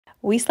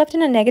We slept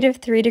in a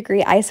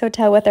 -3-degree ice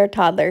hotel with our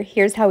toddler.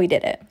 Here's how we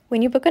did it.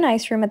 When you book an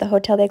ice room at the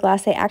Hotel de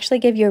Glace, they actually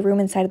give you a room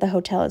inside of the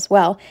hotel as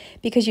well,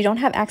 because you don't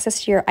have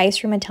access to your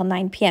ice room until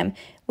 9 p.m.,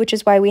 which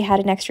is why we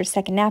had an extra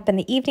second nap in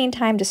the evening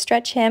time to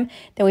stretch him.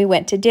 Then we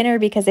went to dinner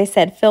because they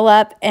said fill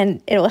up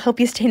and it will help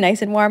you stay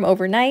nice and warm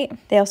overnight.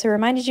 They also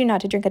reminded you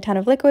not to drink a ton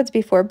of liquids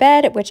before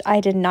bed, which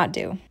I did not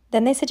do.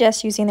 Then they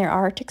suggest using their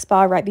Arctic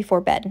spa right before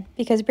bed.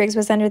 Because Briggs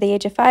was under the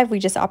age of 5, we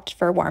just opted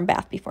for a warm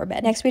bath before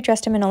bed. Next, we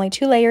dressed him in only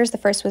 2 layers. The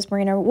first was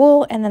merino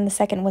wool, and then the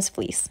second was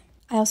fleece.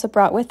 I also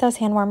brought with us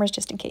hand warmers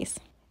just in case.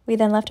 We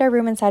then left our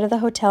room inside of the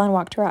hotel and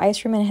walked to our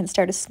ice room, and it had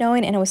started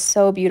snowing, and it was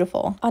so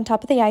beautiful. On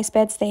top of the ice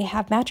beds, they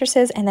have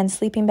mattresses and then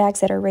sleeping bags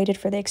that are rated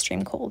for the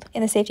extreme cold.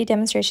 In the safety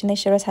demonstration, they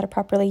showed us how to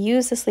properly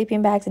use the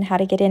sleeping bags and how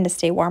to get in to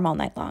stay warm all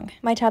night long.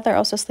 My toddler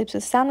also sleeps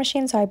with a sound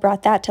machine, so I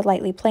brought that to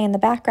lightly play in the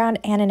background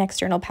and an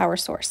external power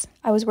source.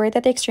 I was worried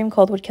that the extreme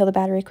cold would kill the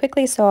battery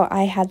quickly, so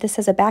I had this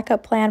as a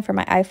backup plan for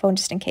my iPhone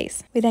just in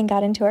case. We then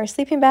got into our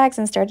sleeping bags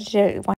and started to